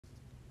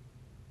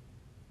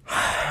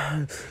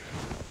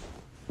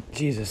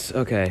Jesus,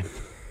 okay.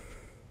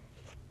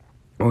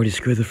 Already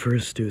screwed the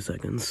first 2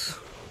 seconds.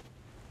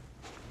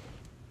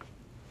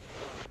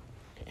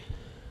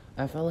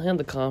 I finally had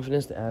the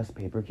confidence to ask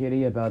Paper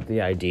Kitty about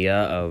the idea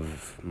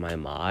of my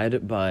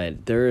mod,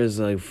 but there is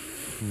a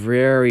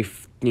very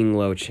fucking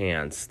low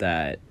chance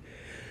that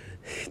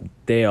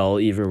they'll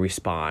even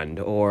respond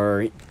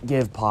or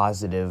give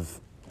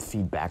positive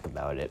feedback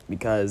about it,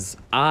 because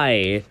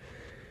I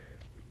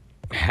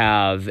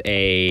have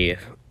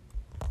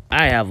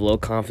low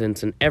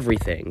confidence in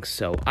everything,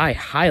 so I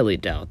highly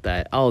doubt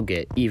that I'll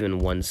get even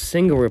one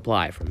single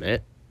reply from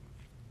it,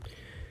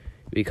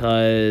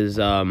 because,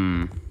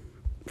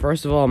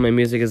 first of all, my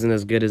music isn't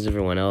as good as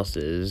everyone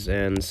else's,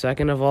 and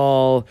second of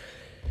all,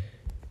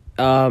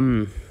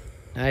 I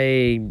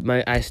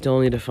still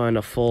need to find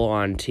a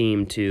full-on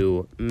team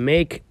to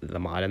make the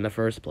mod in the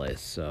first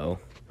place, so,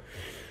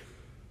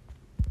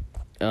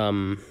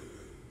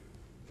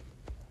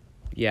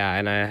 yeah,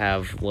 and I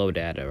have low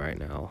data right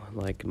now,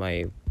 like,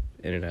 my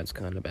internet's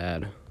kind of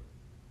bad.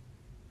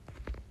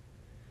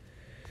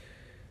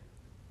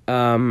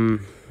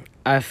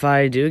 If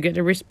I do get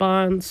a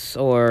response,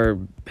 or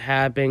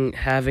having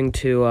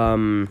to,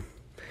 oh,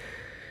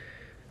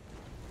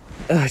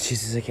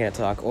 Jesus, I can't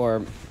talk,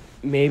 or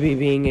maybe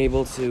being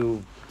able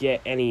to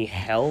get any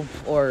help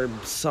or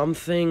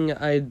something,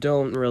 I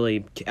don't really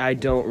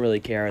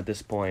care at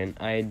this point.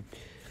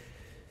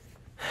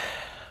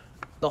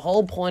 The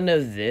whole point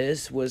of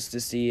this was to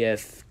see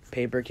if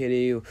Paper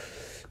Kitty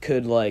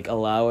could, like,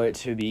 allow it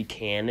to be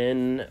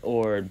canon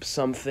or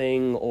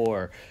something,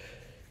 or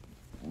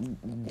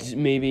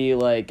maybe,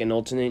 like, an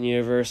alternate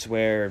universe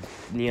where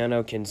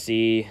Neono can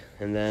see,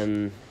 and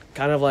then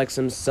kind of like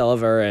some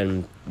Silver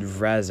and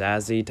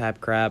Razazzy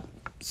type crap.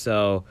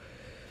 So,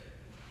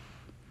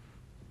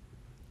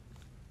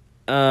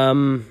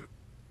 I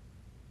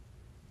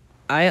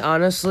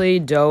honestly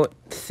don't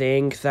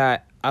think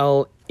that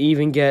I'll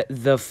even get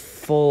the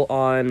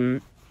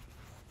full-on,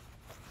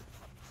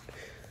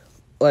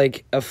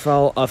 like, a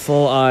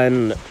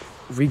full-on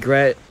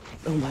regret.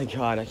 Oh my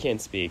god, I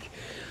can't speak.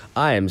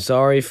 I am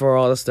sorry for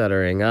all the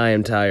stuttering. I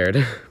am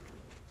tired.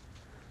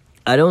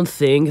 I don't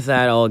think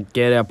that I'll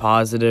get a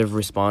positive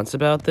response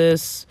about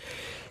this,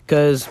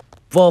 because,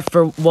 for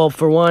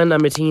one,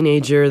 I'm a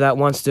teenager that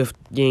wants to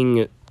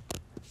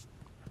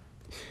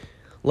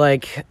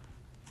like,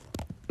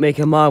 make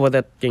a mod with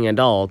a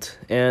adult,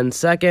 and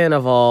second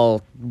of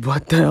all,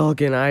 what the hell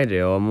can I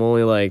do? I'm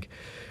only, like,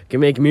 can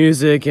make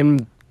music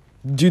and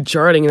do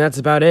charting, and that's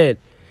about it.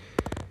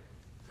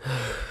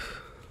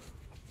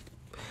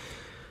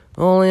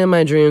 Only in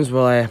my dreams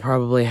will I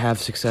probably have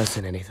success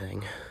in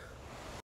anything.